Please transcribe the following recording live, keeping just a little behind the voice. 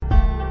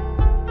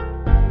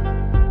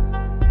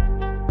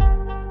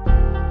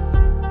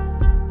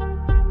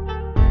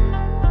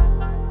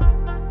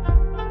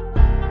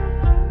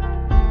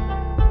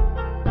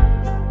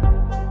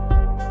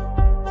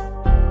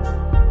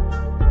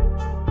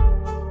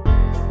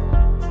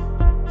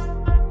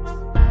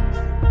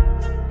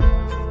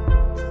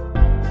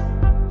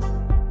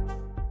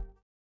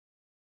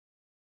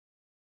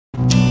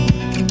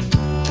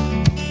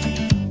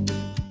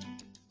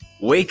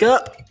Wake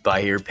up,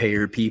 buy here, pay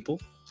here people.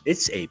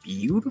 It's a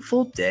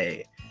beautiful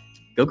day.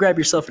 Go grab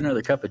yourself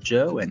another cup of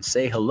joe and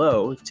say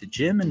hello to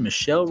Jim and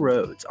Michelle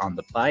Rhodes on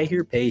the Buy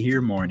Here, Pay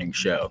Here morning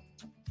show.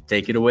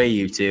 Take it away,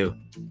 you two.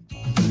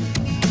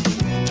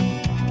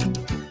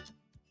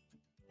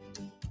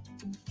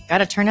 Got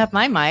to turn up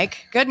my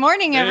mic. Good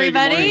morning,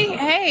 everybody. Good morning.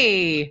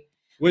 Hey.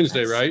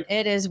 Wednesday, right?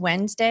 It is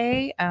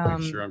Wednesday.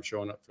 Make sure I'm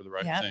showing up for the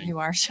right thing. You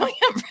are showing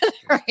up for the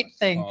right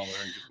thing.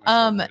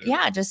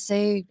 Just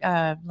say,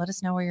 let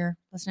us know where you're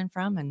listening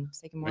from and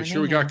say good morning. Make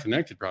sure we got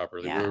connected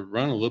properly. Yeah. We're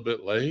running a little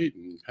bit late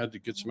and had to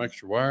get some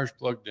extra wires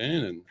plugged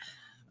in. And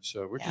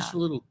so we're just a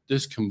little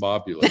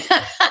discombobulated.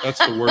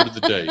 That's the word of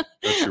the day.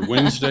 That's your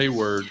Wednesday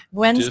word.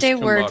 Wednesday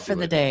word for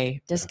the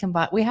day.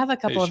 We have a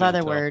couple of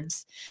other Chantel.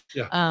 words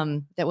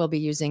that we'll be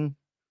using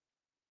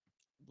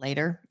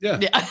later.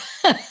 Yeah.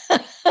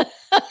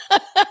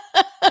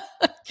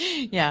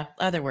 Yeah,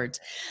 other words.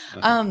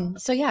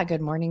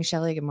 Good morning,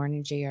 Shelley. Good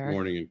morning, JR. Good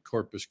morning in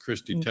Corpus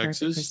Christi, In Texas.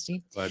 Corpus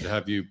Christi. Glad to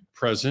have you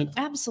present.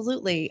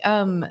 Absolutely.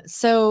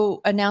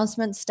 So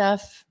announcement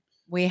stuff.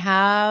 We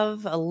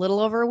have a little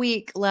over a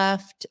week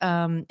left.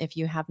 If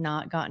you have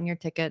not gotten your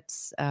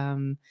tickets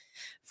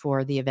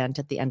for the event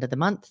at the end of the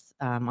month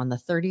on the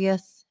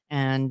 30th,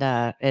 and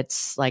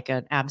it's like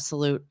an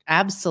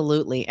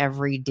absolutely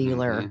every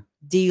dealer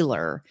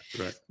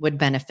Right. would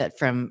benefit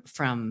from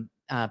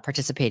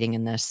participating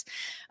in this.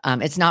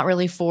 It's not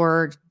really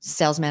for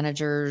sales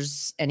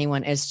managers,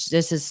 anyone.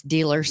 This is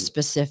dealer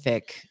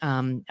specific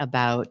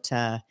about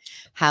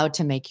how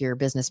to make your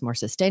business more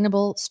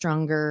sustainable,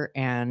 stronger,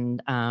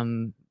 and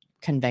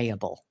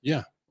conveyable.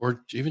 Yeah.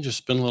 Or even just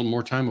spend a little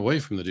more time away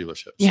from the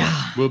dealership. So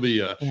Yeah. we'll be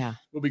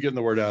getting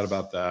the word out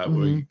about that.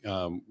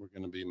 Mm-hmm. We're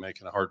going to be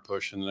making a hard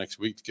push in the next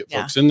week to get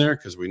folks in there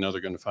because we know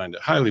they're going to find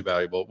it highly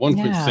valuable. One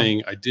quick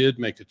thing, I did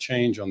make a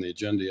change on the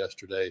agenda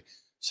yesterday.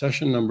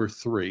 Session number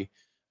 3,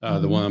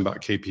 the one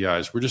about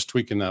KPIs. We're just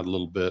tweaking that a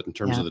little bit in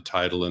terms of the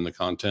title and the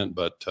content,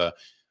 but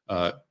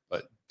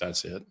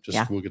that's it.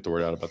 We'll get the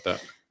word out about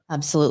that.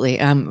 Absolutely.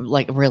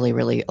 Like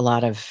really a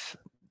lot of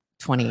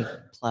 20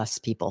 plus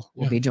people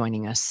will be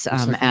joining us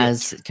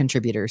as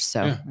contributors.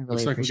 So I really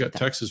looks like we got that.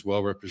 Texas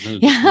well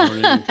represented this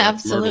morning.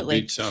 Absolutely. Myrtle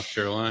Beach, South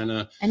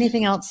Carolina.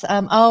 Anything else?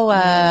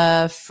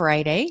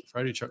 Friday,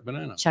 Chuck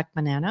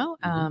Bonanno.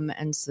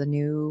 And it's the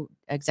new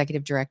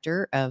executive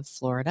director of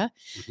Florida.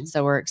 Mm-hmm.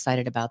 So we're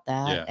excited about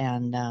that. Yeah.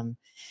 And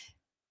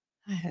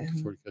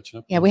catching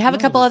up. Yeah, we have a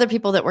couple other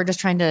people that we're just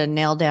trying to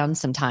nail down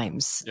some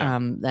times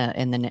in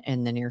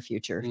the near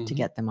future to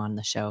get them on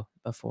the show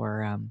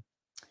before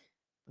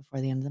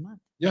the end of the month.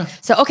 Yeah.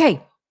 So,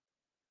 okay.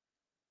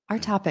 Our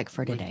topic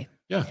for today.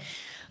 Yeah.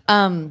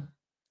 Well,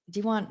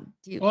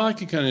 I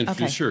can kind of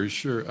introduce. Okay.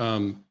 Sure.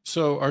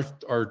 So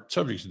our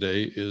subject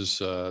today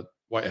is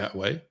White Hat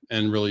Way,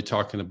 and really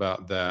talking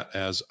about that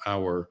as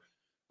our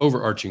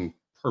overarching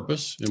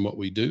purpose in what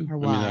we do. Our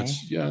why.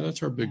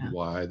 That's our big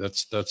why.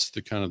 That's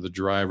the kind of the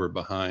driver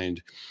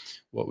behind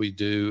what we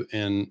do.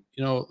 And,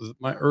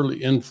 my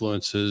early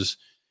influences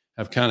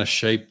have kind of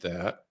shaped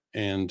that.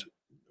 And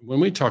when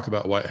we talk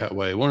about White Hat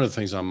Way, one of the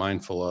things I'm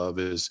mindful of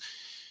is,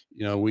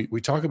 we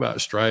talk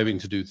about striving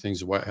to do things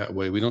the White Hat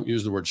Way. We don't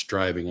use the word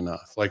striving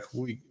enough. Like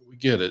we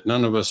get it.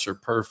 None of us are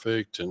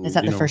perfect. And is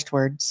that the first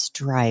word?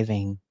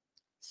 Striving.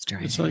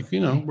 It's like,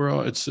 we're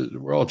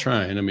all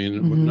trying. I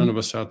mean, none of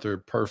us out there are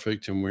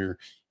perfect, and we're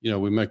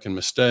making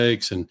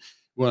mistakes. And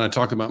when I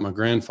talk about my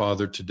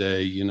grandfather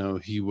today,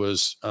 he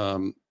was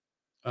a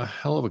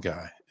hell of a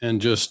guy, and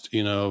just,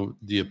 the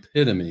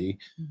epitome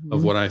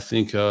of what I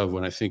think of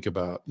when I think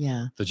about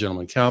the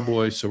gentleman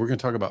cowboy. So we're going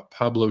to talk about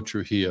Pablo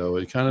Trujillo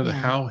and kind of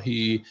how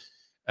he,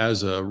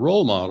 as a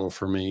role model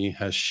for me,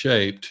 has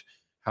shaped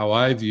how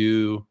I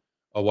view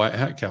a white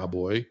hat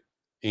cowboy,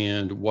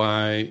 and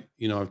why,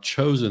 I've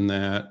chosen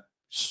that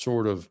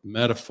sort of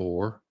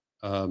metaphor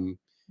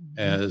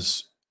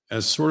as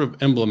sort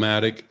of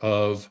emblematic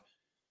of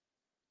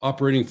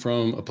operating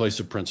from a place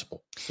of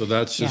principle. So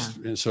that's just,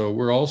 and so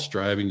we're all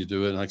striving to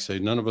do it. And like I say,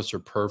 none of us are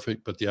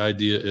perfect, but the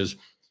idea is,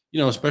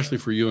 especially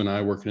for you and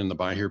I working in the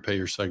Buy Here, Pay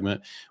Here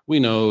segment, we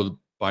know the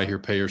Buy Here,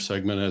 Pay Here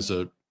segment as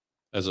a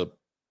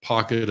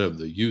pocket of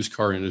the used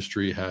car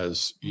industry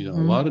has, a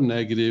lot of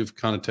negative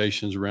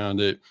connotations around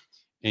it.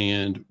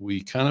 And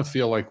we kind of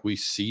feel like we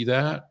see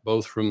that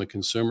both from the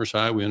consumer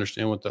side. We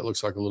understand what that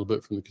looks like a little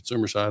bit from the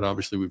consumer side.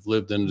 Obviously, we've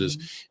lived in it,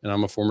 and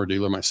I'm a former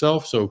dealer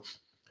myself. So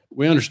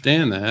we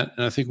understand that.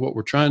 And I think what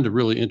we're trying to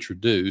really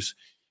introduce,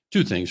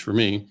 2 things for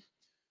me.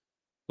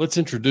 Let's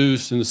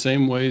introduce in the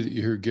same way that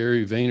you hear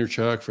Gary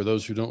Vaynerchuk. For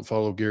those who don't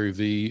follow Gary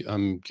V,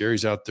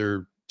 Gary's out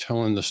there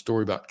telling the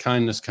story about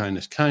kindness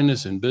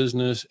in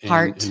business. And,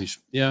 heart. And he's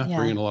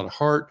bringing a lot of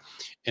heart.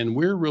 And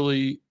we're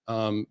really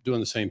doing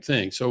the same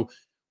thing. So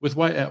with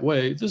White Hat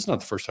Way, this is not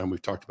the first time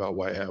we've talked about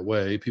White Hat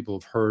Way. People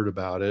have heard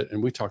about it,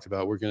 and we talked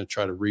about, we're going to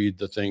try to read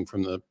the thing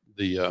from the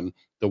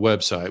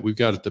website. We've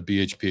got at the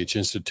BHPH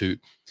Institute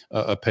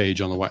a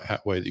page on the White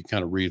Hat Way that you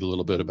kind of read a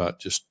little bit about,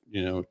 just,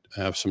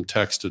 have some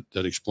text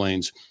that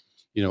explains,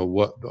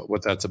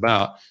 what that's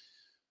about.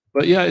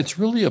 But yeah, it's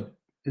really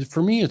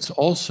For me, it's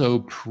also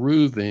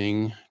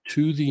proving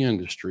to the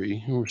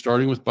industry, and we're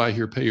starting with buy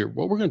here, pay here.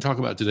 What we're going to talk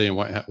about today in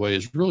White Hat Way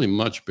is really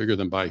much bigger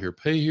than buy here,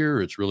 pay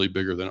here. It's really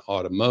bigger than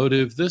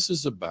automotive. This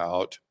is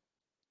about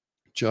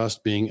just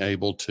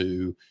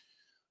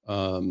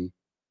um,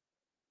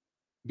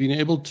 being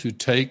able to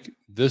take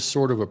this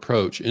sort of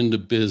approach into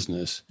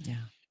business, Yeah.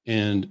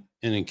 and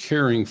in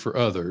caring for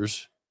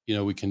others.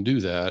 We can do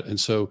that. And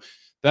so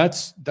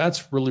that's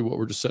really what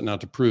we're just setting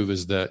out to prove,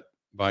 is that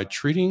by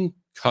treating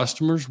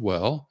customers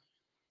well,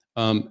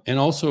 and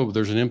also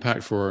there's an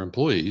impact for our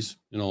employees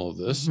in all of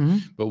this.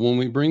 But when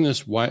we bring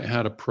this white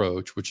hat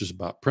approach, which is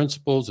about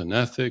principles and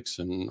ethics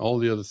and all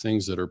the other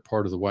things that are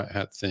part of the white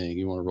hat thing,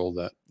 you want to roll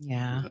that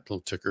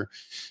little ticker.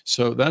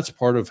 So that's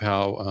part of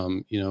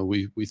how,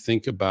 we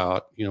think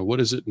about, what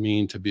does it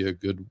mean to be a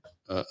good,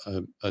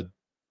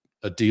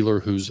 a dealer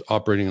who's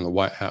operating in the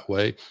white hat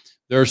way.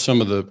 There are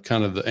some of the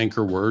kind of the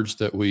anchor words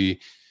that we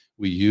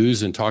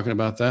use in talking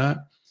about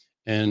that.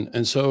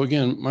 And so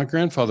again, my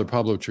grandfather,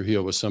 Pablo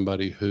Trujillo, was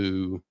somebody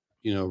who,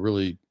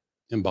 really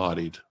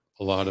embodied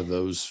a lot of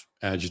those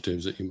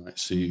adjectives that you might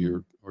see,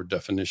 or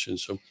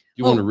definitions. So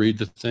you want to read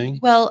the thing?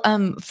 Well,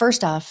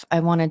 first off, I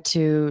wanted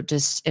to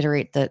just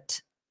iterate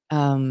that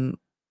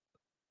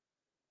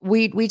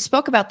we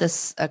spoke about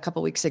this a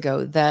couple weeks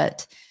ago,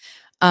 that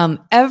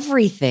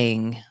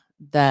everything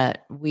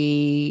that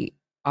we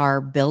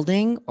are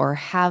building or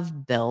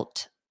have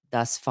built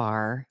thus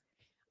far,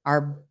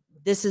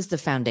 this is the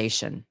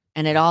foundation.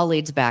 And it all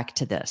leads back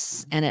to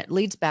this. And it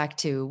leads back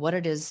to what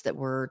it is that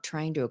we're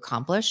trying to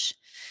accomplish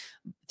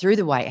through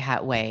the White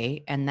Hat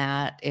Way. And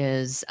that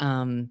is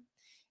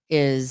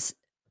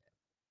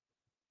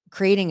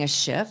creating a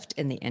shift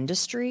in the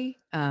industry,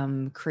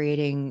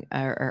 creating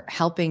or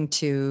helping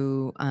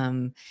to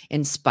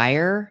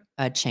inspire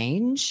a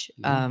change,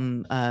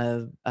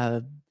 a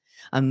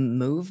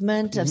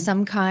movement of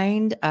some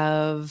kind,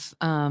 of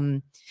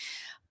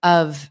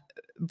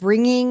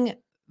bringing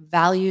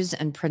values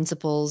and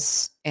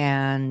principles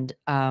and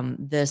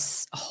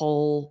this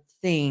whole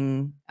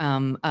thing,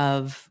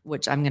 of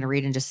which I'm going to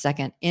read in just a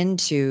second,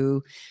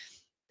 into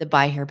the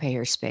buy here, pay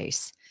here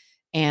space.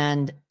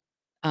 And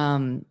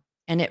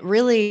it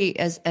really,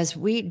 as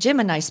Jim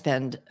and I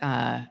spend,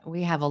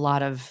 we have a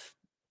lot of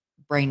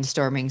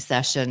brainstorming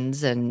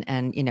sessions, and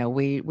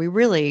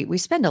we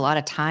spend a lot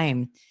of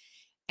time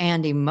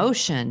and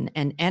emotion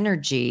and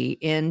energy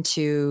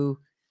into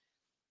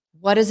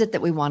what is it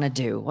that we want to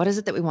do? What is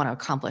it that we want to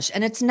accomplish?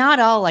 And it's not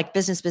all like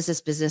business, dollar,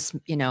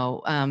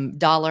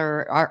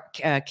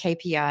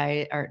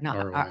 KPI, or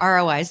not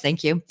ROIs.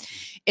 Thank you.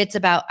 It's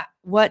about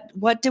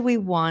what do we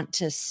want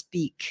to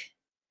speak?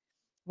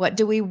 What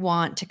do we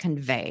want to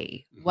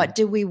convey? What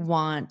do we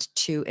want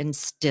to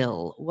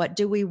instill? What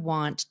do we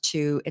want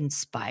to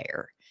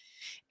inspire?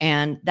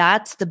 And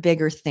that's the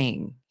bigger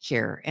thing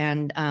here.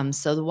 And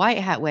so the White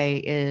Hat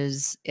Way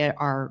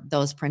are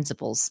those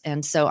principles.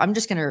 And so I'm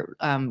just going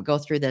to go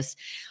through this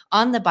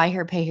on the Buy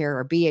Here, Pay Here,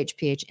 or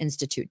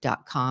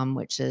bhphinstitute.com,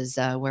 which is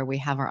where we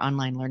have our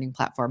online learning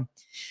platform.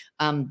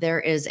 There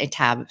is a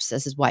tab that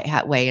says White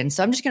Hat Way. And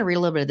so I'm just going to read a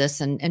little bit of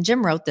this. And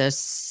Jim wrote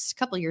this a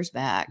couple of years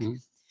back.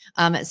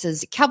 It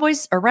says,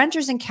 cowboys, or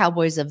ranchers and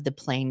cowboys of the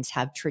plains,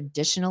 have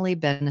traditionally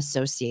been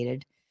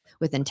associated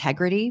with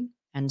integrity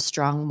and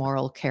strong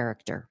moral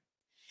character.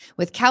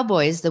 With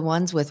cowboys, the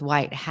ones with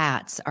white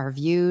hats are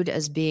viewed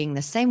as being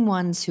the same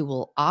ones who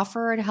will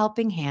offer a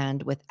helping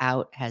hand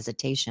without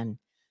hesitation.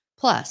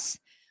 Plus,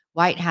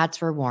 white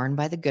hats were worn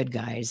by the good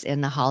guys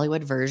in the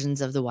Hollywood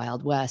versions of the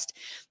Wild West.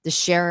 The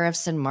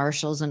sheriffs and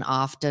marshals in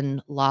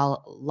often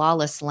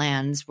lawless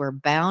lands were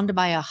bound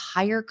by a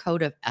higher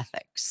code of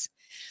ethics.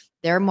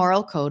 Their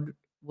moral code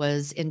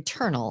was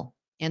internal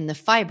in the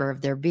fiber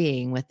of their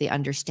being, with the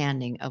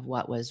understanding of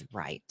what was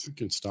right. We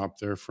can stop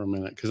there for a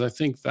minute, because I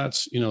think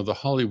that's, the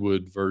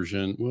Hollywood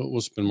version. We'll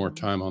spend more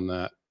time on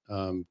that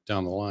down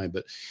the line.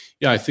 But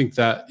yeah, I think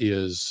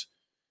that's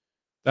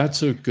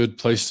a good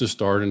place to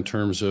start in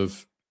terms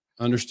of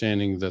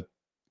understanding that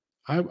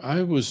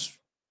I was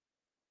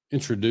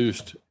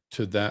introduced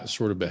to that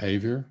sort of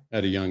behavior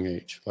at a young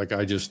age. Like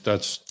you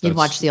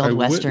watched the old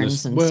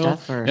Westerns and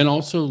stuff, and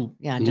also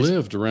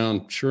lived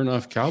around, sure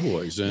enough,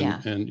 cowboys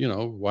and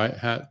white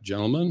hat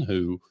gentlemen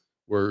who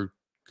were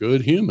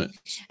good humans.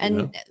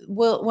 And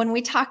well, when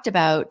we talked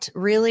about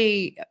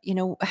really,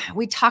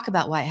 we talk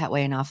about White Hat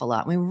Way an awful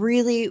lot. We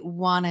really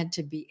wanted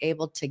to be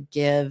able to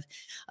give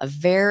a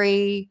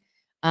very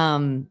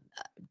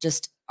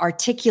just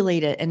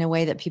articulate it in a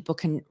way that people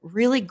can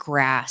really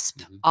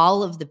grasp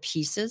all of the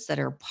pieces that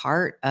are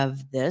part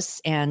of this.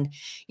 And,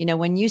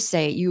 when you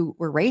say you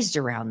were raised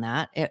around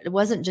that, it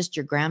wasn't just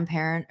your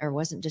grandparent or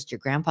wasn't just your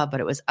grandpa, but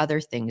it was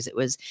other things.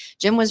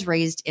 Jim was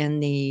raised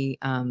in the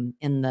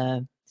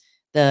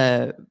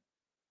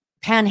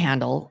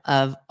panhandle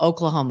of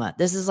Oklahoma.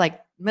 This is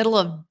like middle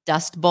of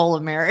Dust Bowl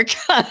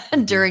America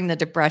during the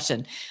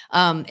Depression.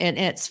 And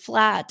it's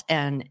flat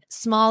and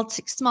small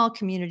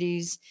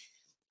communities.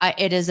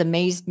 It has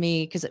amazed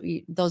me, because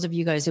those of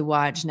you guys who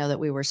watch know that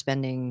we were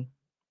spending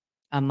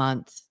a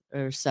month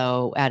or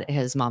so at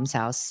his mom's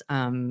house,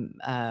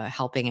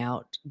 helping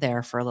out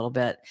there for a little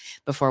bit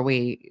before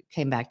we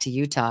came back to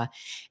Utah.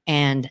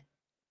 And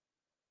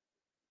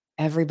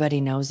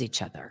everybody knows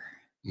each other.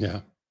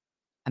 Yeah.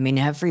 I mean,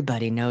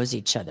 everybody knows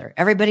each other.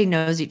 Everybody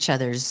knows each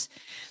other's,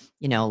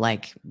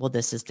 like, well,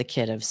 this is the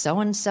kid of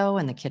so-and-so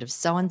and the kid of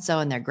so-and-so,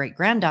 and their great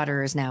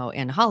granddaughter is now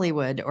in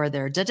Hollywood, or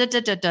they're da, da, da,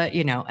 da,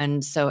 da,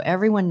 and so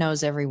everyone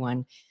knows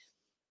everyone,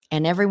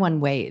 and everyone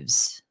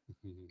waves.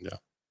 Yeah.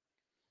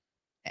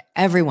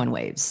 Everyone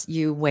waves.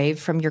 You wave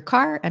from your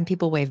car and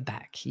people wave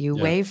back. You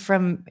wave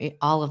from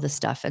all of the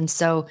stuff. And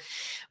so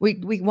we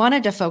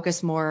wanted to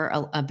focus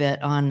more a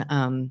bit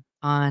on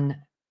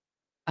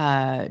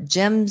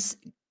Jim's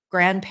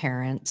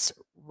grandparents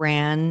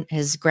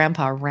his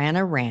grandpa ran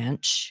a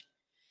ranch.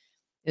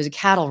 It was a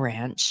cattle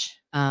ranch.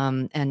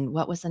 And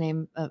what was the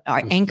name of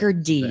Anchor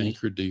D? The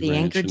Anchor D the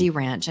Ranch. Anchor D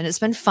Ranch. And it's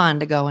been fun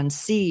to go and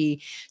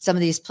see some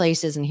of these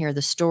places and hear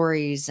the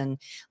stories, and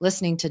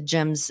listening to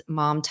Jim's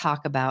mom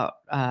talk about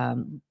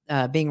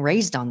being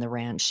raised on the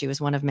ranch. She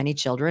was one of many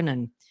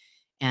children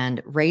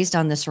and raised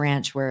on this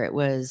ranch, where it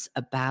was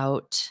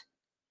about,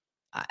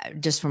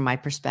 just from my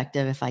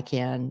perspective, if I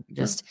can,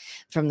 just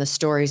from the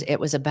stories, it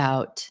was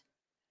about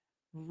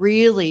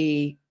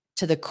really,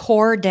 to the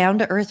core, down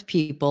to earth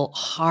people,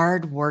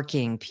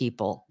 hardworking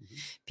people,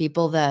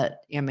 people that,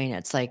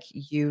 it's like,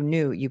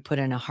 you put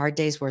in a hard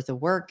day's worth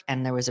of work,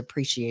 and there was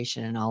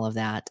appreciation and all of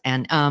that.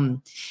 And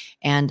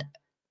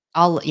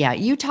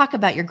you talk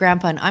about your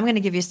grandpa, and I'm going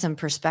to give you some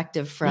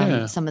perspective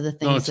from some of the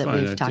things that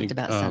we've talked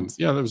about since.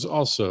 Yeah, it was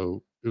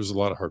a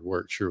lot of hard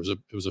work. Sure. It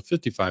was a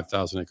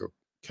 55,000 acre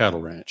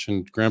cattle ranch,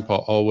 and grandpa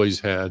always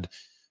had,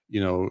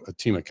 a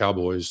team of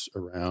cowboys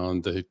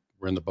around. They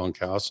were in the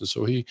bunkhouse. And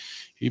so he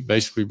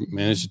basically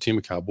managed a team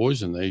of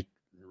cowboys, and they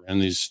ran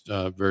these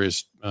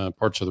various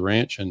parts of the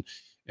ranch, and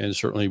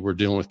certainly we're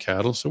dealing with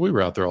cattle. So we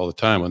were out there all the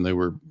time when they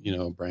were,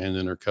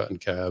 branding or cutting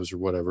calves or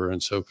whatever.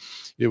 And so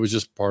it was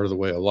just part of the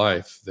way of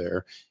life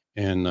there.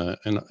 And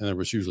there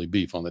was usually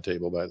beef on the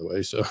table, by the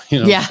way. So,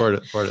 part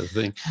of the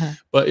thing.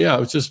 But yeah, it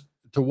was just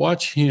to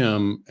watch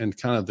him and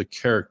kind of the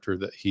character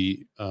that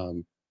he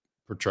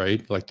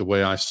portrayed, like the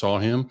way I saw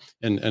him.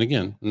 And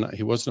again,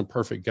 he wasn't a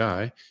perfect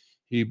guy.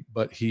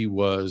 But he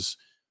was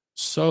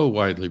so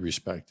widely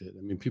respected.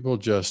 I mean, people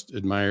just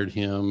admired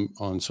him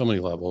on so many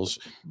levels.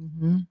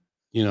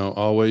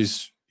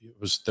 Always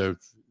was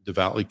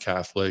devoutly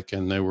Catholic,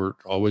 and they were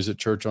always at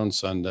church on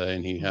Sunday,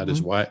 and he had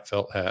his white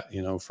felt hat,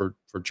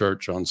 for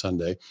church on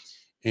Sunday.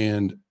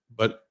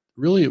 But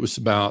really it was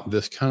about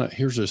this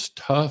here's this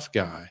tough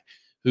guy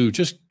who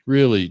just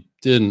really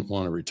didn't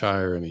want to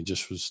retire. I mean,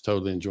 just was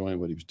totally enjoying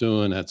what he was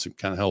doing, had some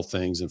kind of health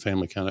things, and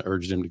family kind of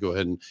urged him to go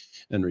ahead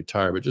and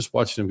retire. But just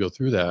watching him go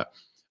through that,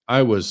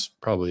 I was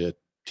probably a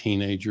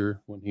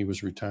teenager when he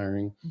was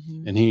retiring,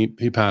 and he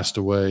passed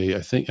away.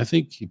 I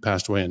think he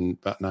passed away in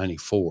about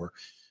 94,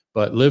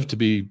 but lived to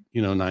be,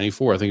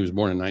 94. I think he was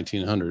born in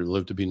 1900,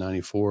 lived to be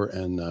 94.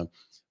 And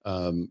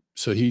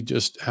so he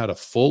just had a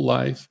full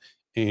life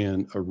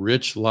and a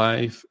rich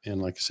life.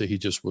 And like I say, he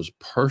just was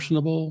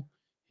personable.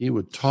 He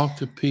would talk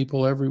to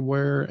people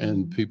everywhere,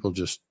 and people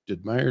just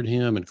admired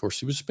him. And of course,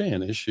 he was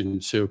Spanish.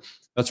 And so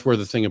that's where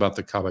the thing about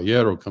the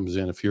caballero comes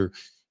in. If you're,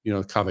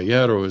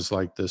 caballero is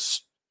like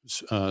this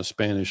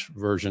Spanish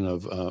version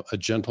of a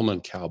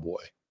gentleman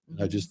cowboy.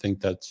 And I just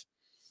think that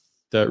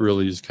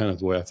really is kind of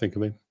the way I think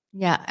of him.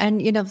 Yeah.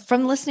 And,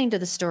 from listening to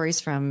the stories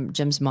from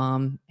Jim's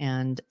mom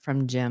and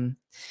from Jim,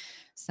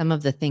 some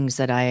of the things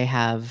that I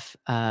have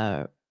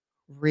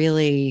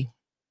really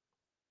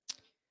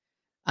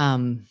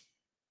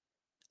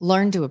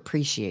learned to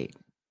appreciate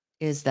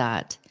is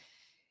that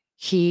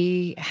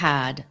he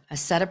had a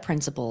set of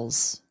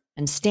principles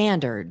and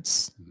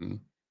standards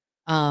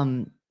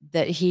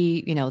that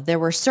he, there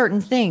were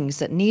certain things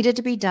that needed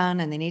to be done,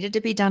 and they needed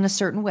to be done a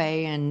certain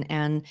way.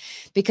 And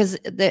because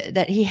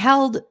that he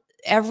held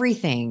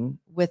everything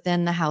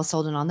within the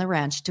household and on the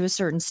ranch to a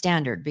certain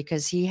standard,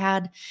 because he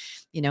had,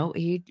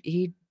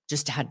 he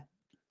just had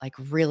like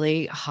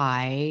really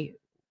high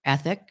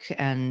ethics,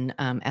 and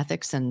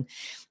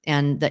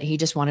that he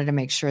just wanted to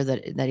make sure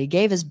that he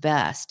gave his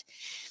best.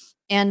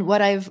 And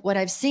what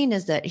I've seen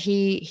is that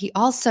he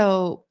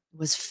also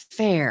was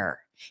fair.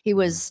 He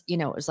was, it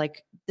was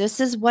like, this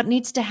is what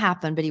needs to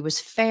happen, but he was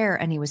fair,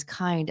 and he was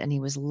kind, and he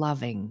was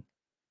loving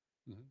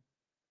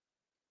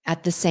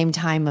at the same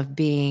time of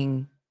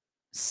being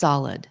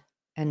solid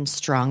and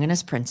strong in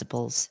his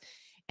principles,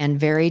 and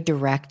very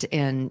direct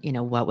in,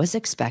 what was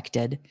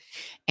expected.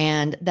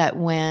 And that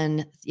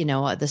when,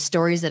 the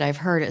stories that I've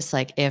heard, it's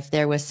like, if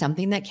there was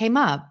something that came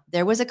up,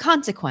 there was a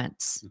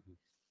consequence,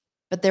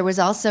 but there was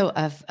also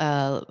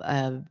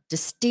a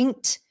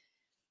distinct,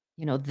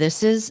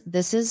 this is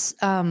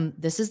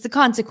the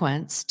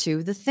consequence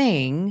to the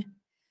thing,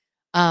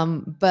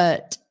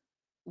 but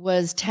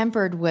was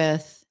tempered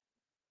with,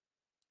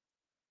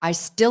 I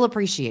still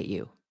appreciate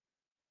you,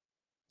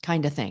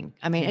 kind of thing.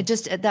 I mean, it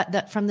just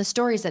that from the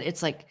stories, that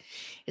it's like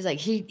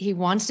he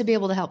wants to be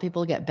able to help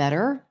people get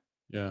better.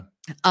 Yeah.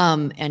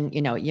 And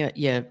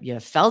you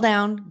fell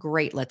down.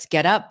 Great. Let's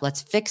get up.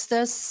 Let's fix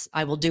this.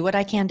 I will do what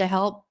I can to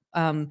help.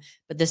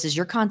 But this is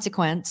your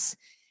consequence,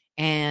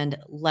 and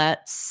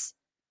let's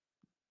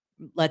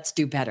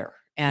do better.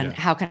 And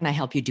how can I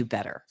help you do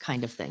better,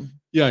 kind of thing.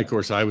 Yeah, of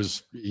course, I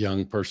was a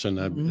young person.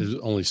 I Mhm. was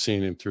only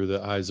seeing him through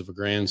the eyes of a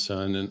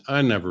grandson, and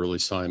I never really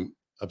saw him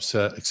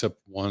upset, except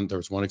there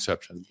was one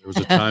exception. There was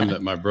a time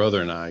that my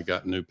brother and I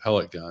got new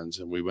pellet guns,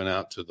 and we went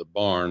out to the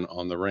barn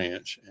on the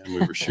ranch, and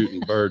we were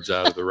shooting birds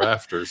out of the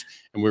rafters,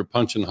 and we were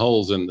punching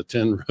holes in the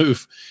tin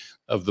roof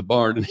of the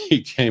barn, and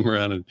he came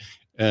around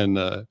and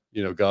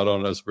got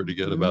on us pretty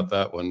good about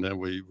that one. Then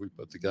we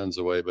put the guns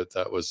away, but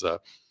that was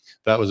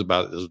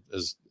about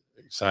as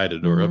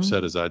excited or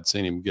upset as I'd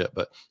seen him get.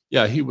 But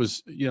yeah, he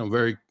was,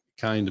 very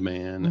kind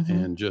man.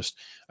 And just,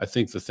 I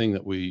think the thing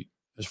that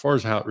as far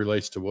as how it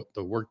relates to what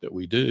the work that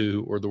we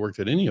do or the work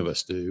that any of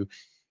us do,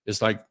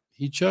 is like,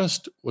 he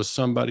just was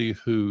somebody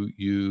who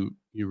you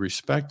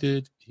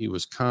respected. He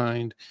was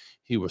kind.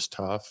 He was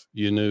tough.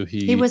 You knew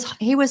he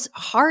was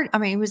hard. I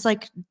mean, it was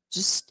like,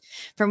 just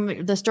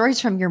from the stories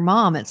from your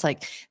mom, it's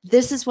like,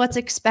 this is what's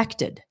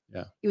expected.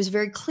 Yeah. He was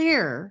very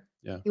clear.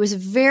 Yeah. He was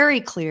very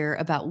clear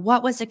about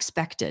what was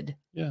expected.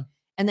 Yeah.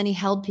 And then he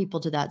held people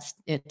to that.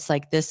 It's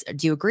like this.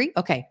 Do you agree?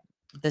 Okay.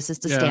 This is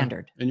the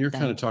standard. And you're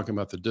kind of talking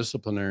about the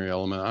disciplinary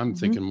element. I'm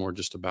thinking more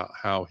just about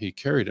how he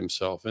carried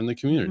himself in the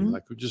community.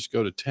 Like, we just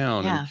go to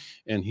town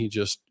and he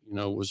just,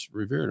 was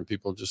revered, and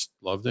people just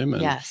loved him.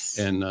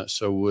 And,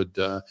 so would,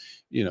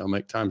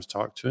 make time to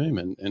talk to him.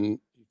 And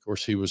of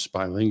course he was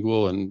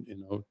bilingual and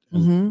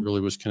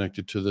really was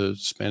connected to the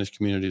Spanish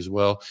community as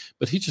well,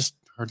 but he just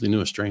hardly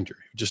knew a stranger.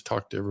 He just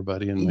talked to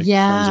everybody and make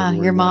friends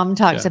everywhere. Your mom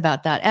talks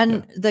about that.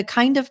 And the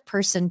kind of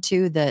person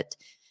too, that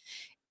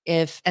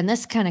and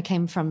this kind of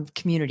came from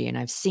community, and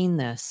I've seen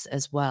this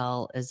as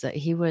well, is that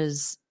he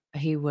was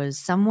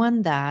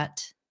someone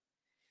that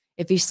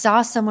if he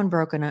saw someone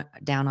broken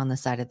down on the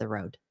side of the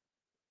road,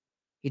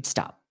 he'd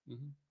stop.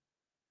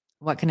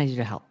 What can I do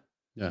to help?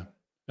 Yeah.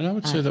 And I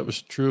would say that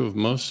was true of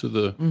most of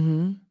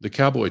the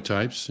cowboy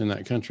types in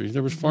that country.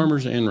 There was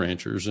farmers and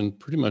ranchers, and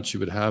pretty much you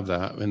would have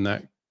that in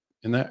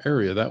that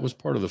area. That was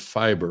part of the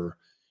fiber,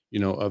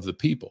 of the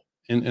people.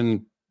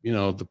 And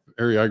the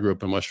area I grew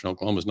up in, Western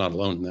Oklahoma, is not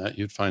alone in that.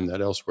 You'd find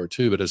that elsewhere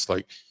too, but it's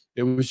like,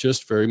 it was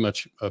just very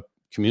much a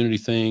community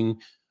thing.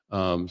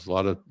 A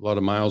lot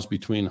of miles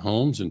between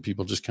homes, and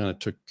people just kind of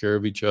took care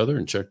of each other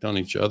and checked on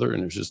each other.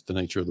 And it was just the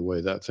nature of the way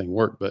that thing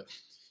worked. But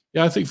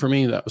yeah, I think for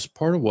me, that was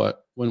part of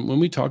what, when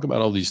we talk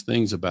about all these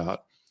things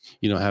about,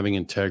 having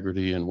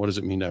integrity and what does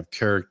it mean to have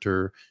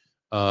character,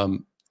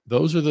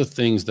 those are the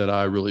things that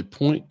I really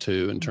point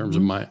to in terms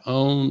of my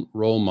own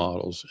role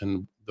models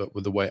and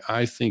the way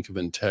I think of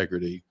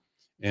integrity.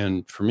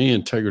 And for me,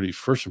 integrity,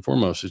 first and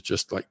foremost, is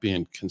just like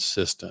being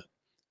consistent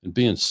and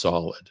being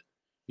solid,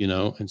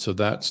 and so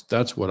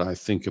that's what I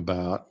think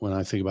about when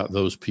I think about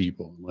those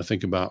people. When I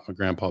think about my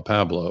grandpa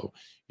Pablo,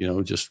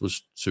 just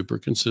was super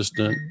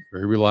consistent,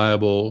 very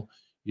reliable,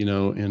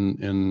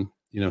 in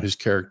his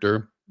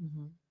character,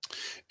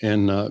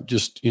 and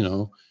just,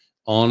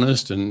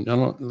 honest.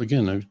 And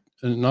again,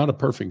 not a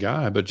perfect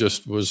guy, but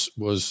just was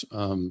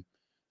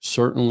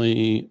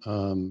certainly,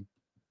 doing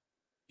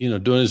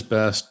his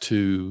best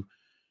to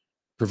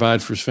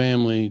provide for his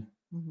family,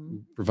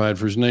 provide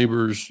for his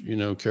neighbors,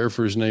 care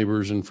for his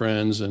neighbors and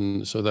friends.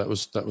 And so that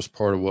was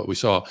part of what we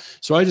saw.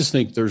 So I just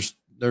think there's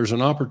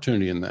an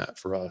opportunity in that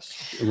for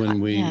us when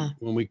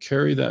we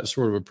carry that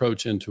sort of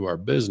approach into our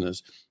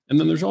business. And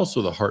then there's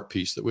also the heart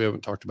piece that we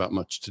haven't talked about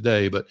much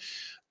today, but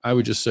I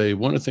would just say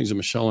one of the things that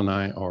Michelle and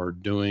I are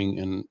doing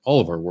in all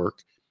of our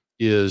work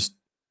is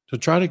to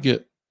try to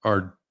get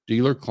our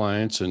dealer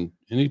clients and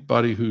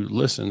anybody who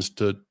listens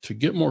to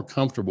get more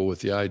comfortable with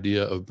the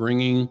idea of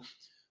bringing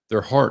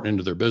their heart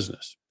into their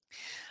business.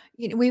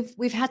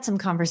 We've had some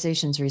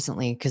conversations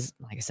recently, because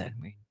like I said,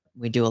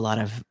 we do a lot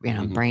of,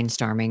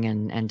 brainstorming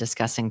and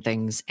discussing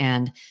things.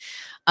 And,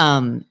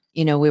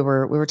 we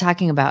were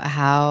talking about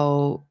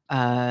how,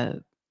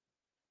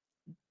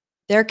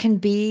 there can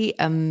be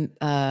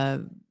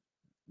a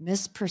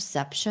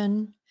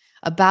misperception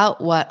about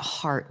what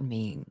heart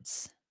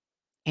means.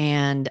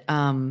 And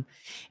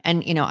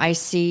I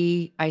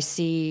see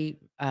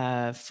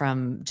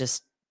from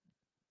just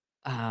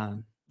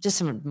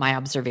some of my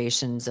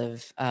observations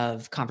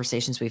of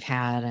conversations we've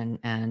had,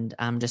 and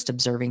just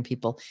observing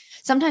people.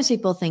 Sometimes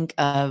people think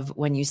of,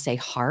 when you say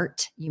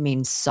heart, you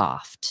mean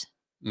soft,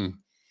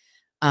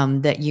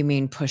 that you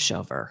mean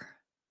pushover,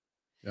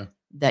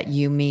 that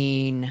you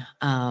mean,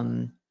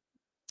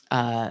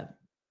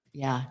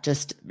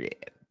 just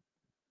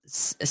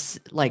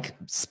like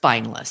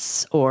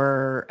spineless,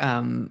 or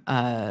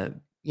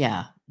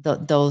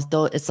those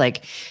it's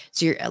like,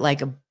 so you're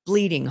like a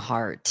bleeding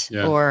heart,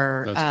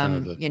 or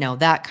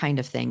that kind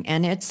of thing.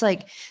 And it's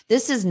like,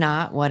 this is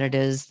not what it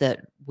is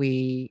that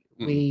we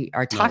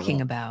are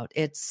talking about.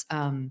 It's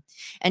and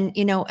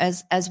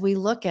as we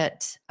look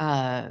at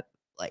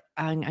like,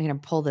 I'm going to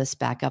pull this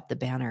back up, the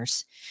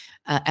banners,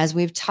 as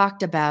we've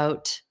talked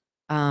about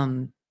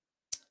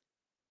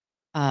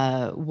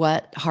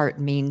what heart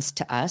means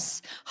to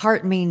us.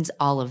 Heart means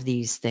all of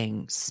these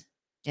things.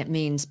 It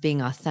means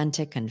being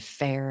authentic and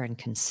fair and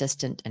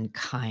consistent and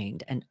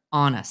kind and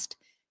honest,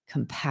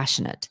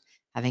 compassionate,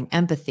 having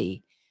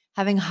empathy,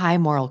 having high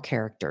moral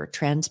character,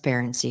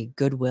 transparency,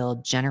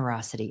 goodwill,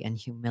 generosity, and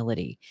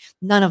humility.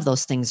 None of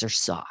those things are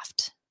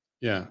soft.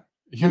 Yeah.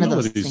 None of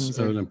those Humility is things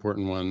are. an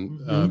important one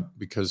Mhm.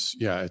 because,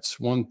 it's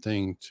one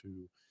thing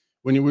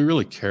when we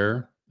really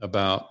care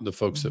about the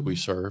folks that we Mhm.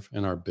 serve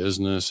in our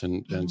business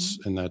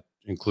Mhm. and that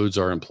includes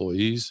our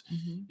employees,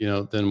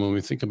 Mhm. then when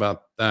we think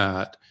about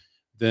that,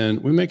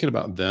 then we make it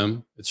about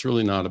them. It's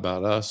really not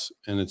about us.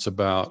 And it's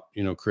about,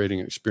 creating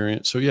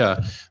experience. So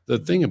the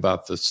thing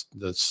about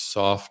the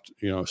soft,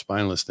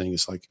 spineless thing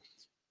is like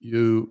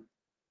you,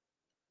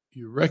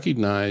 you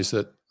recognize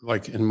that,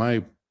 like in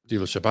my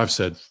dealership, I've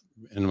said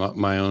in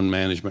my own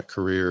management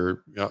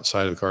career,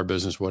 outside of the car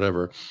business,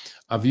 whatever,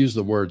 I've used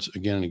the words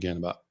again and again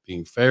about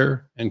being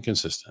fair and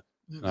consistent.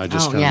 And I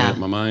just Oh, kind of made up yeah.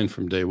 my mind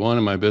from day one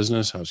in my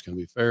business. I was going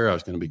to be fair. I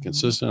was going to be Mhm.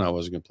 consistent. I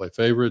wasn't going to play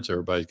favorites.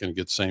 Everybody's going to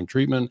get the same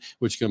treatment,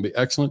 which is going to be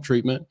excellent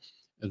treatment.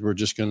 And we're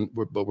just not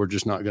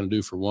going to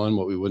do for one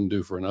what we wouldn't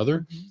do for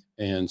another. Mhm.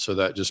 And so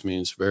that just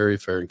means very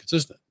fair and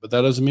consistent. But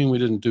that doesn't mean we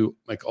didn't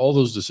make all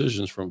those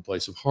decisions from a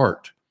place of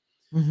heart.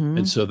 And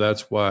Mhm. so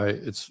that's why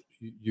it's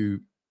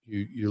you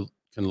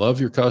can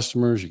love your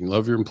customers, you can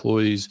love your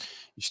employees,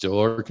 you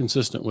still are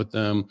consistent with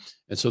them.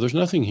 And so there's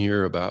nothing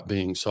here about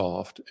being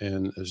soft,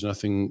 and there's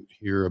nothing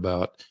here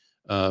about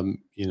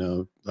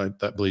like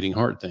that bleeding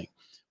heart thing.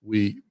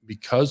 We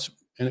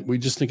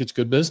just think it's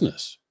good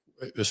business,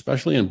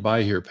 especially in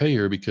buy here, pay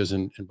here, because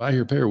in buy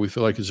here, pay here, we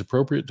feel like it's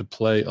appropriate to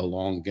play a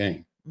long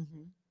game.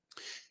 Mhm.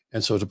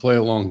 And so to play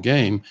a long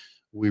game,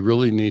 we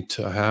really need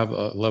to have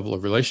a level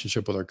of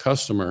relationship with our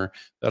customer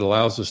that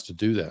allows us to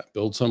do that,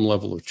 build some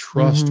level of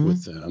trust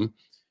with Mhm. them.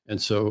 And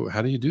so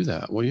how do you do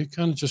that? Well, you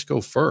kind of just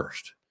go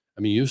first.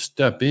 I mean, you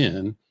step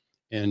in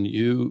and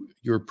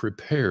you're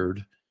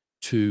prepared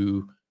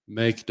to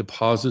make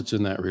deposits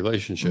in that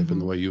relationship in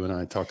the Mhm. way you and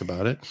I talk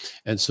about it.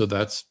 And so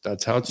that's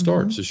how it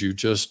starts, Mhm.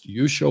 is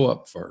you show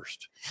up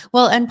first.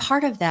 Well, and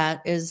part of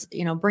that is,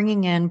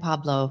 bringing in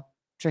Pablo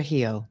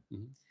Trujillo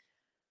Mhm.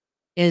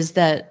 is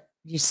that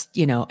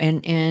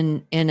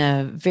in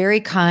a very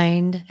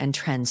kind and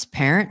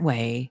transparent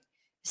way,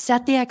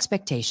 set the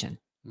expectation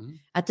Mhm.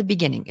 at the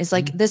beginning. It's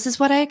like, Mhm. this is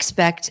what I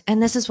expect,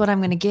 and this is what I'm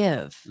going to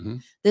give.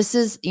 Mhm. This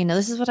is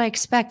what I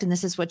expect, and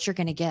this is what you're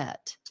going to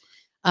get.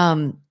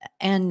 Um,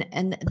 and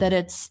that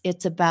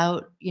it's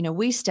about,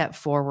 we step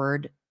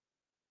forward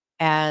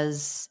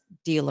as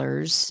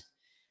dealers.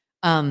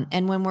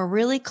 And when we're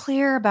really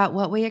clear about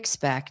what we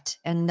expect,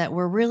 and that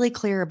we're really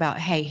clear about,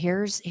 hey,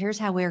 here's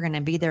how we're going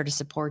to be there to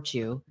support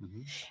you,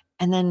 Mhm.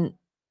 and then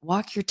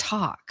walk your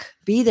talk,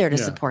 be there to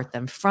Yeah. support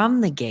them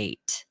from the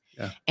gate.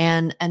 Yeah.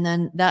 And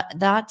then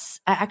that's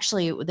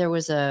actually, there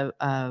was a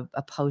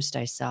post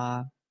I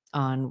saw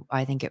on,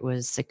 I think it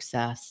was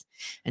Success,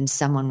 and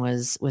someone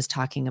was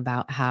talking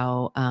about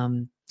how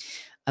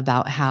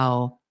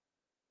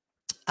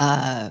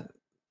uh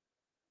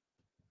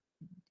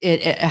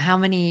how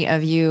many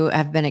of you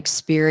have been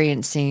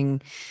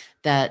experiencing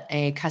that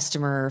a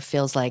customer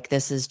feels like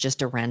this is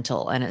just a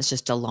rental and it's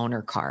just a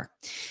loaner car.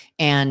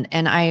 And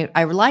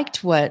I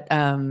liked what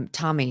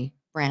Tommy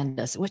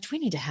Brandis, which we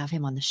need to have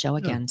him on the show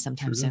Yeah. again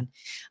sometime Sure do. soon.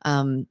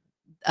 Um,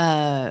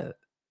 uh,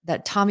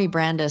 that Tommy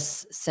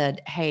Brandis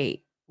said,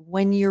 hey,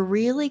 when you're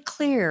really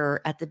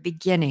clear at the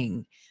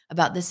beginning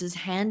about this is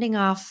handing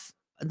off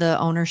the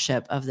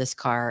ownership of this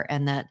car,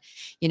 and that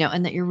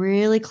and that you're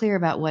really clear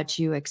about what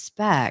you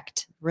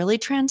expect, really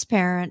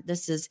transparent,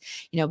 this is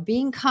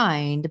being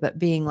kind, but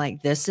being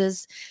like, this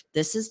is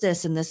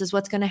this, and this is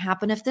what's going to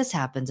happen if this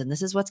happens, and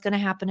this is what's going to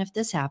happen if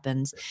this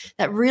happens.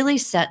 That really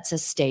sets a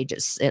stage.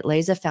 It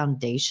lays a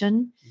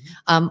foundation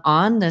Mhm.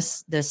 on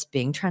this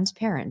being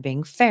transparent,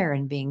 being fair,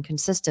 and being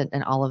consistent,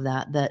 and all of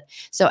that. That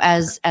so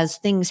as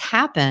things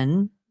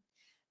happen,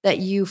 that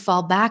you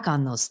fall back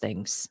on those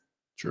things.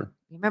 Sure.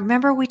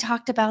 Remember we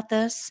talked about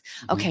this?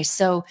 Mhm. Okay,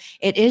 so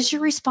it is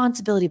your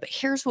responsibility, but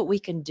here's what we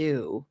can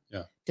do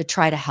Yeah. to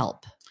try to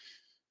help.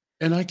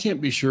 And I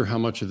can't be sure how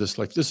much of this,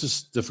 like, this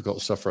is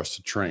difficult stuff for us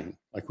to train.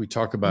 Like, we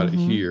talk about it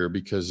Mhm. here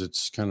because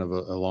it's kind of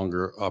a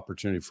longer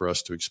opportunity for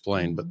us to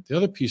explain. Mhm. But the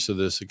other piece of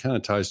this, it kind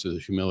of ties to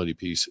the humility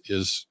piece,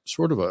 is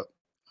sort of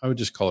I would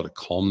just call it a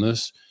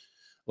calmness.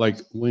 Like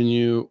when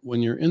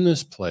you're in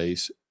this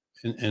place,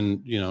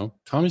 and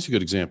Tommy's a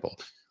good example.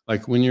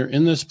 Like when you're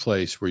in this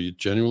place where you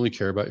genuinely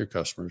care about your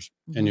customers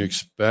and you Mhm.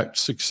 expect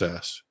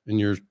success, and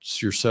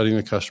you're setting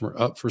the customer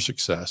up for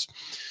success,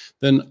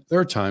 then there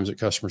are times that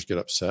customers get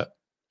upset.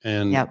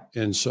 Yep.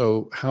 And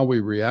so how we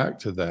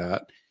react to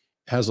that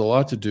has a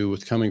lot to do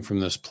with coming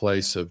from this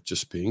place of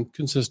just being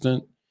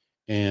consistent,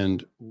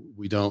 and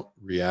we don't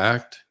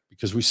react,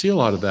 because we see a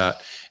lot of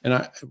that.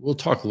 And we'll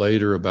talk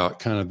later about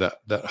kind of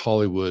that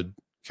Hollywood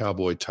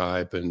cowboy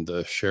type and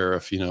the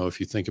sheriff. If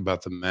you think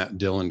about the Matt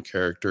Dillon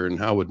character, and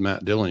how would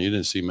Matt Dillon? You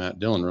didn't see Matt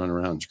Dillon run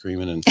around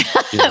screaming and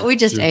we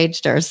just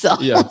aged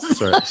ourselves. Yeah,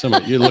 sorry.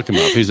 Somebody, you look him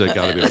up. He's got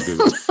to be on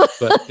Google.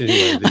 But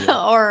anyway,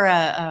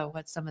 or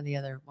what's some of the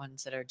other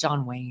ones that are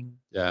John Wayne?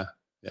 Yeah,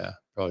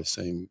 probably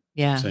same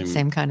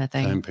kind of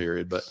thing, time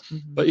period.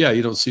 But yeah,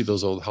 you don't see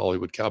those old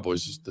Hollywood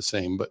cowboys the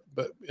same.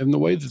 But in the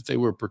way that they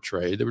were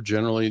portrayed, they were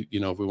generally,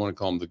 if we want to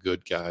call them the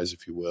good guys,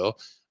 if you will,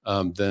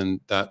 then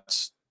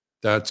that's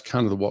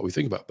kind of what we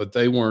think about. But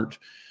they weren't.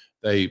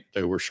 They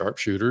were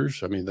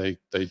sharpshooters. I mean, they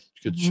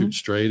could shoot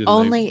straight and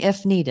only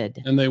if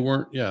needed. And they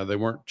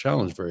weren't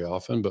challenged very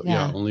often. But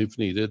only if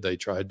needed. They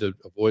tried to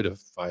avoid a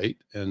fight,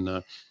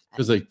 and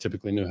because they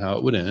typically knew how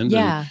it would end.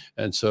 Yeah.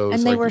 And so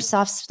they were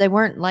soft. They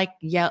weren't like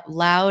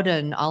loud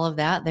and all of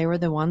that. They were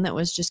the one that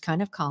was just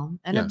kind of calm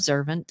and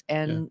observant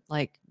and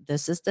like,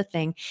 this is the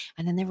thing.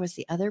 And then there was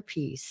the other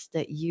piece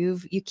that you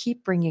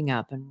keep bringing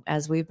up. And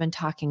as we've been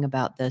talking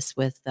about this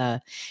with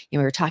we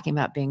were talking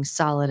about being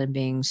solid and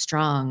being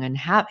strong and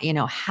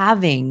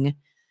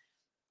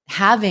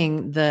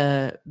having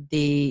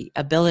the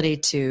ability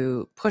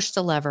to push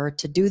the lever,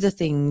 to do the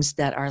things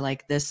that are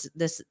like, this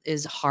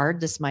is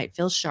hard. This might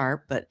feel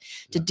sharp, but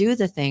to do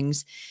the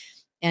things.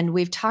 And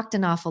we've talked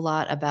an awful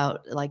lot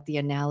about like the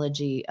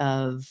analogy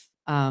of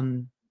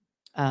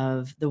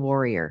the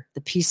warrior,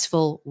 the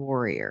peaceful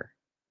warrior,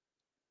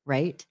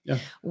 right? Yeah.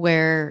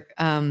 Where,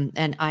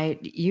 and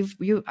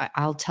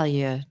I'll tell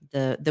you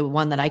the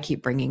one that I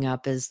keep bringing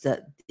up is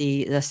that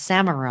the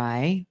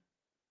samurai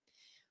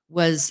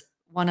was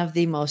one of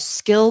the most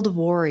skilled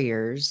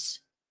warriors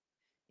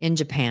in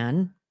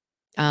Japan,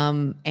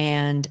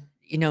 and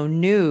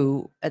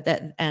knew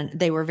that, and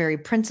they were very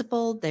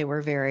principled. They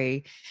were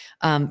very,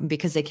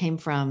 because they came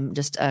from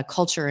just a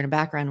culture and a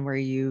background where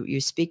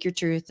you speak your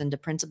truth and to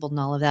principled and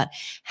all of that,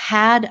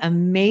 had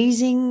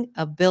amazing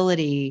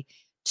ability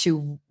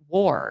to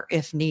war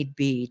if need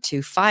be,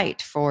 to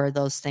fight for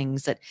those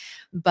things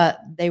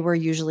but they were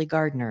usually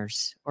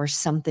gardeners or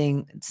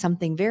something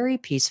very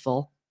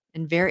peaceful.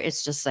 And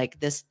it's just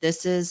like this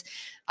is,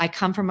 I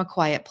come from a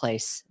quiet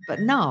place, but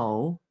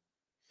know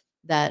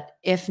that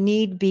if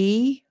need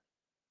be,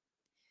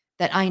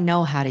 that I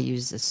know how to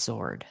use this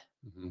sword.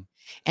 Mm-hmm.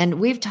 And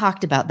we've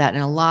talked about that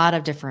in a lot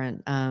of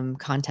different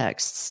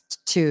contexts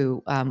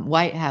too.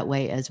 White Hat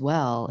Way as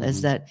well, mm-hmm.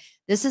 is that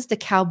this is the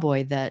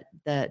cowboy that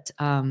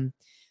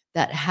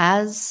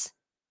has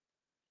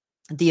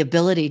the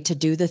ability to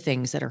do the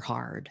things that are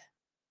hard,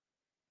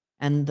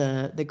 and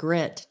the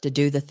grit to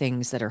do the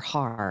things that are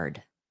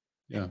hard.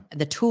 Yeah.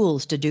 The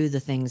tools to do the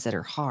things that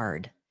are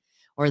hard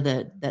or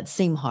that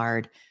seem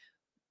hard,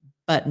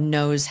 but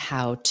knows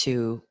how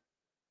to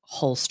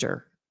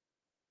holster.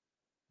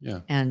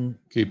 Yeah. And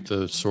keep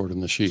the sword in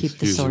the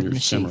sheath, using your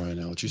samurai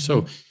analogy.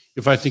 Mm-hmm. So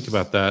if I think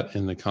about that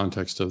in the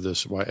context of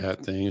this white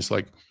hat thing, it's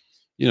like,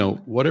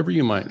 whatever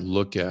you might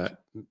look at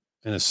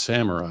in a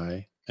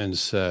samurai and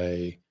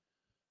say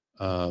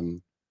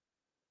that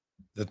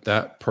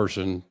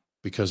person,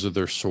 because of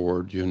their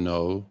sword,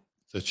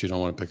 that you don't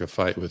want to pick a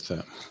fight with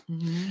them.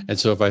 Mm-hmm. And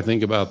so if I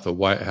think about the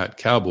white hat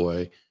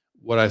cowboy,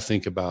 what I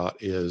think about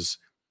is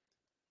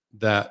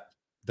that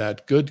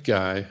good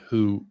guy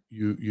who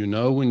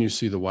when you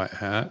see the white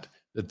hat,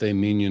 that they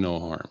mean you no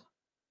harm.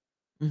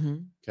 Mm-hmm.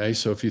 Okay.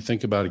 So if you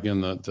think about,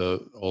 again,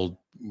 the old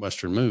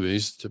Western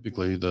movies,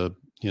 typically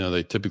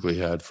they typically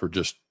had, for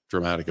just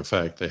dramatic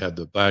effect, they had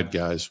the bad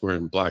guys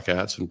wearing black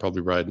hats and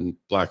probably riding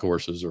black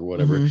horses or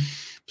whatever. Mm-hmm.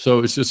 So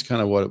it's just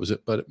kind of what it was.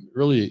 But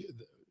really,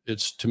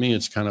 to me,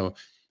 it's kind of,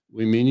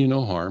 we mean you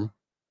no harm.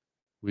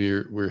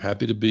 We're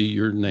happy to be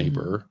your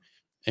neighbor.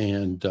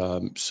 Mm-hmm.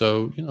 And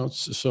so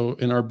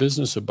in our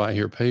business of buy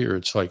here, pay here,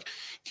 it's like,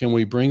 can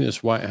we bring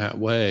this white hat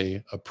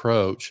way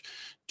approach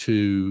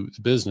to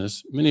the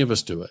business? Many of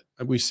us do it.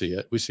 We see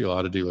it. We see a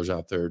lot of dealers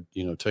out there,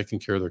 taking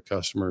care of their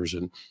customers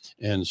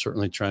and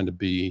certainly trying to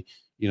be,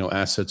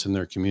 assets in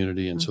their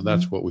community. And mm-hmm. so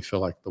that's what we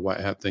feel like the white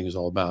hat thing is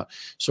all about.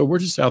 So we're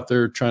just out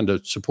there trying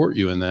to support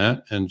you in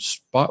that and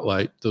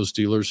spotlight those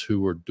dealers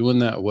who are doing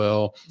that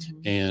well.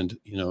 Mm-hmm.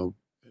 And,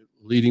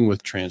 leading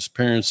with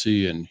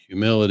transparency and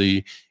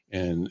humility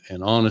and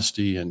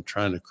honesty, and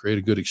trying to create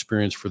a good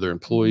experience for their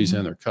employees mm-hmm.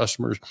 and their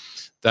customers.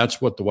 That's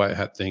what the white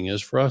hat thing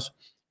is for us.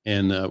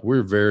 And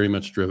we're very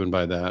much driven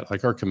by that.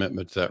 Like, our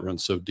commitment to that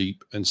runs so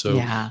deep. And so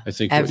I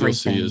think what you'll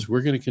see is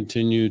we're going to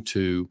continue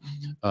to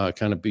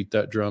kind of beat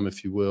that drum,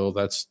 if you will.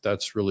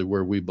 That's really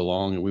where we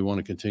belong. And we want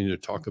to continue to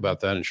talk about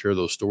that and share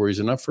those stories.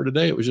 Enough for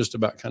today. It was just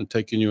about kind of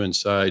taking you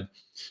inside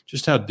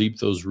just how deep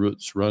those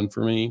roots run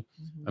for me.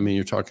 Mm-hmm. I mean,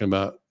 you're talking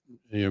about,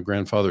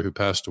 grandfather who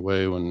passed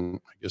away when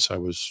I guess I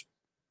was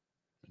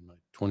in my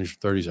 20s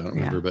or 30s. I don't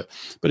remember. But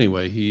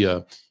anyway, he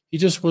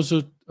just was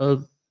a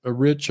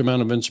rich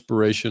amount of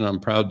inspiration.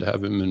 I'm proud to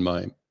have him in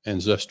my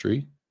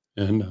ancestry,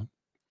 and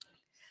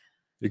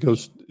it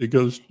goes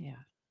to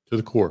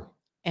the core.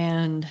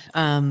 And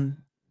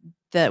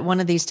that one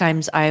of these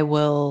times I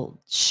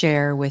will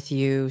share with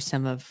you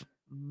some of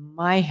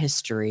my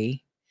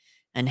history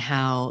and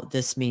how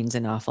this means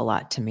an awful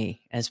lot to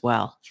me as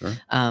well. Sure.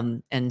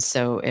 And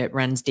so it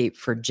runs deep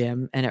for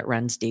Jim, and it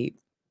runs deep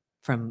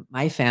from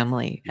my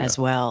family as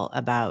well,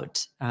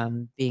 about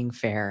being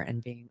fair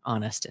and being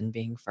honest and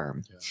being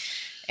firm. Yeah.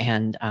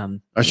 And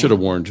I should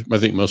have warned. I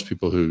think most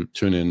people who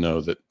tune in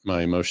know that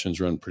my emotions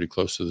run pretty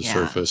close to the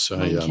surface. So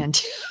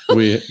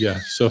where's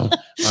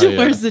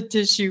the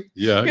tissue?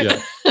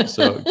 Yeah.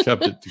 So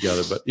kept it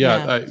together, but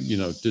I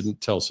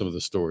didn't tell some of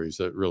the stories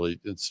that really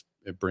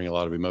it bring a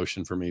lot of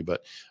emotion for me.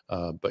 But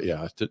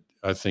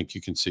I think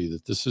you can see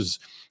that this is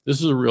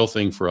a real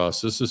thing for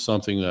us. This is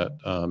something that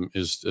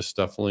is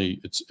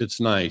definitely it's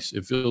nice.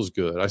 It feels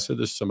good. I said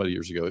this to somebody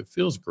years ago. It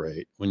feels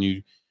great when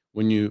you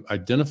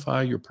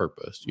identify your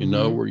purpose, you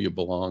know where you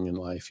belong in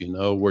life, you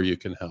know where you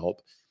can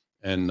help.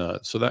 And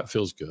so that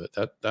feels good.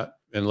 That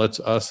and lets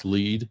us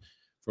lead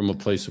from a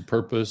place of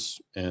purpose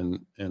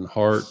and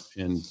heart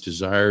and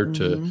desire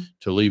to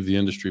leave the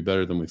industry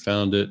better than we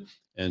found it.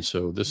 And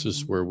so this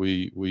is where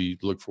we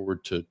look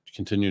forward to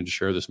continuing to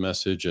share this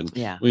message. And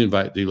we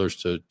invite dealers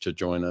to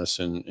join us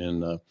in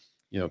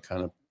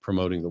kind of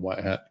promoting the white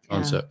hat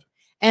concept.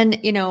 And,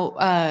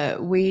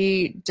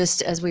 we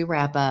just, as we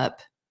wrap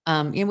up,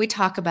 we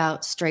talk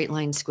about straight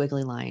lines,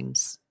 squiggly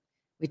lines.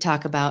 We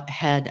talk about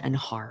head and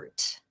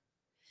heart.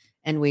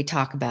 And we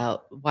talk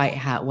about white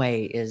hat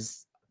way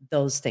is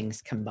those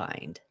things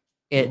combined.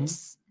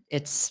 It's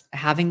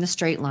having the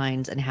straight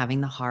lines and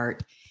having the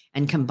heart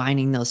and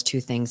combining those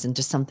two things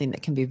into something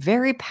that can be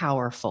very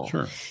powerful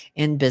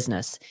in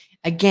business.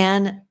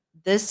 Again,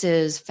 this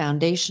is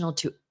foundational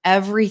to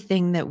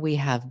everything that we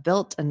have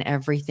built and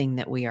everything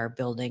that we are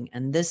building.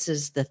 And this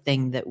is the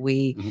thing that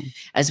we,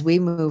 as we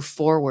move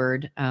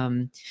forward,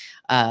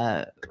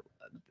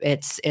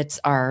 it's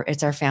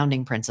our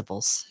founding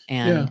principles.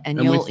 And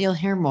you'll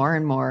hear more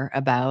and more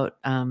about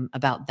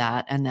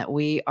that. And that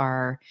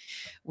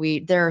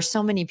there are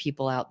so many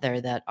people out there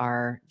that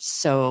are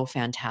so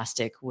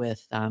fantastic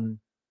with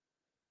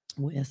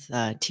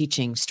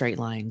teaching straight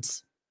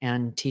lines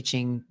and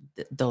teaching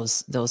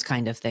those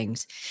kind of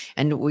things.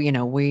 And we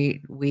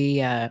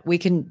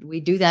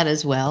do that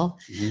as well.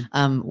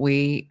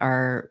 We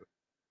are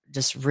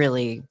just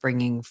really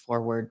bringing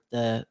forward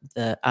the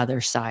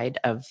other side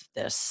of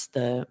this,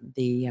 the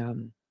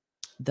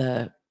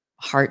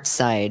heart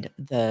side,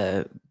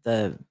 the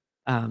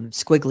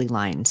squiggly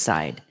line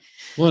side.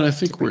 Well, and I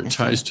think where it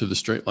ties to the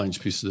straight lines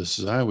piece of this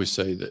is I always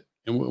say that,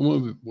 and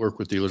when we work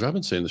with dealers, I've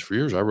been saying this for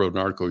years. I wrote an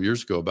article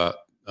years ago about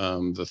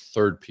the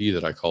third P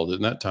that I called it.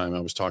 And that time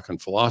I was talking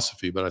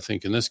philosophy, but I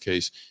think in this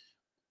case,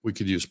 we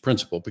could use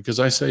principle, because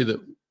I say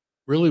that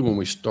really when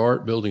we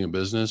start building a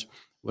business,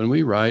 when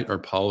we write our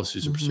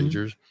policies and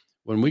procedures,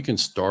 when we can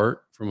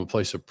start from a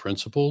place of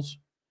principles,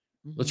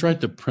 let's write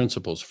the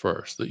principles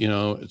first. That,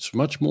 it's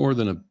much more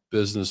than a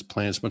business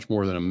plan. It's much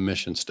more than a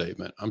mission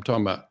statement. I'm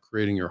talking about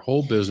creating your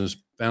whole business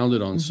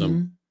founded on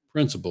some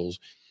principles.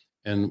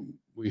 And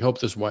we hope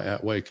this white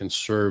hat way can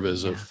serve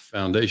as a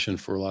foundation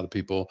for a lot of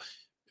people.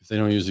 If they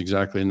don't use it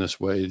exactly in this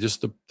way,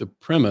 just the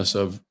premise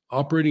of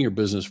operating your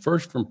business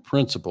first from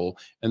principle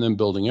and then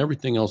building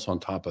everything else on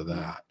top of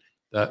that.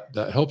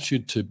 That helps you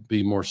to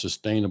be more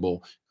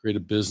sustainable, create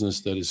a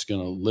business that is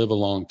going to live a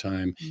long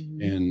time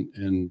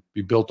and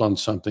be built on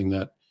something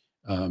that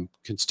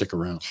can stick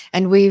around.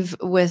 And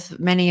with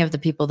many of the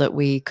people that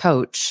we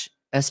coach,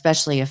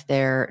 especially if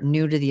they're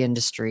new to the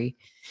industry,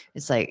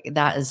 it's like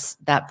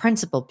that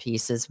principle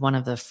piece is one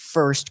of the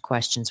first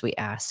questions we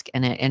ask.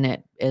 And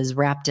it is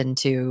wrapped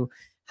into,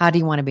 how do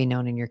you want to be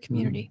known in your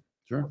community?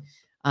 Sure.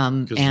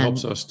 Because it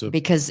helps us to.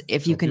 Because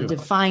if you can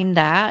define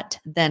that,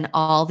 then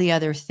all the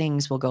other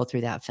things will go through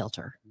that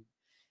filter.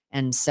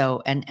 And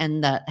so,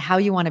 and how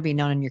you want to be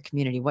known in your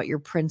community, what your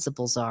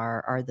principles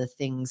are the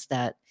things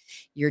that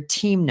your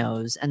team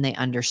knows and they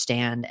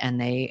understand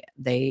and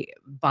they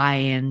buy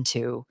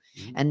into,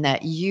 and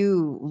that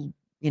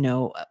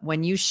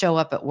when you show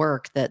up at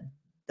work, that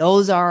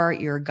those are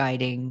your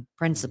guiding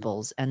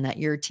principles, and that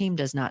your team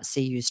does not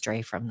see you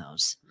stray from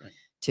those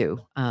too.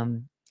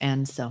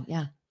 And so,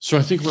 So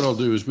I think what I'll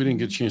do is, we didn't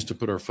get a chance to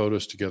put our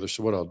photos together.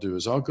 So what I'll do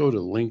is I'll go to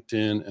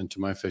LinkedIn and to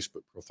my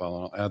Facebook profile,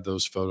 and I'll add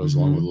those photos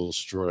along with a little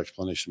short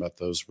explanation about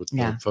those, with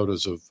the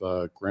photos of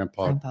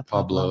Grandpa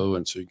Pablo.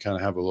 And so you kind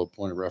of have a little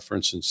point of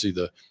reference and see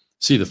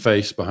the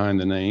face behind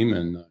the name,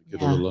 and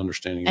get a little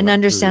understanding. And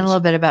understand a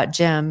little bit about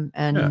Jim.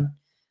 And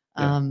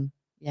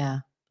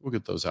we'll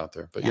get those out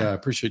there. But I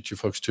appreciate you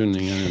folks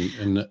tuning in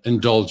and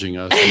indulging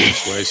us in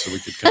this way, so we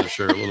could kind of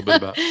share a little bit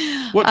about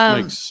what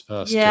makes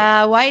us.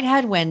 White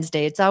Hat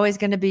Wednesday. It's always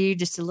going to be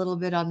just a little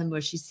bit on the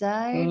mushy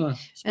side.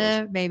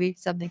 Maybe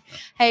something.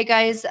 Hey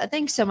guys,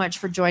 thanks so much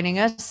for joining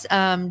us.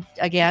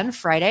 Again,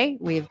 Friday,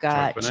 we've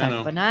got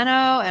Chuck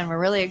Bonanno, and we're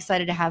really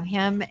excited to have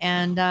him.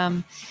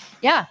 And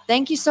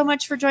thank you so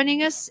much for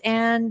joining us,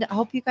 and I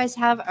hope you guys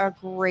have a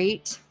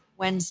great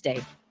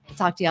Wednesday. We'll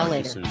talk to y'all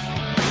later.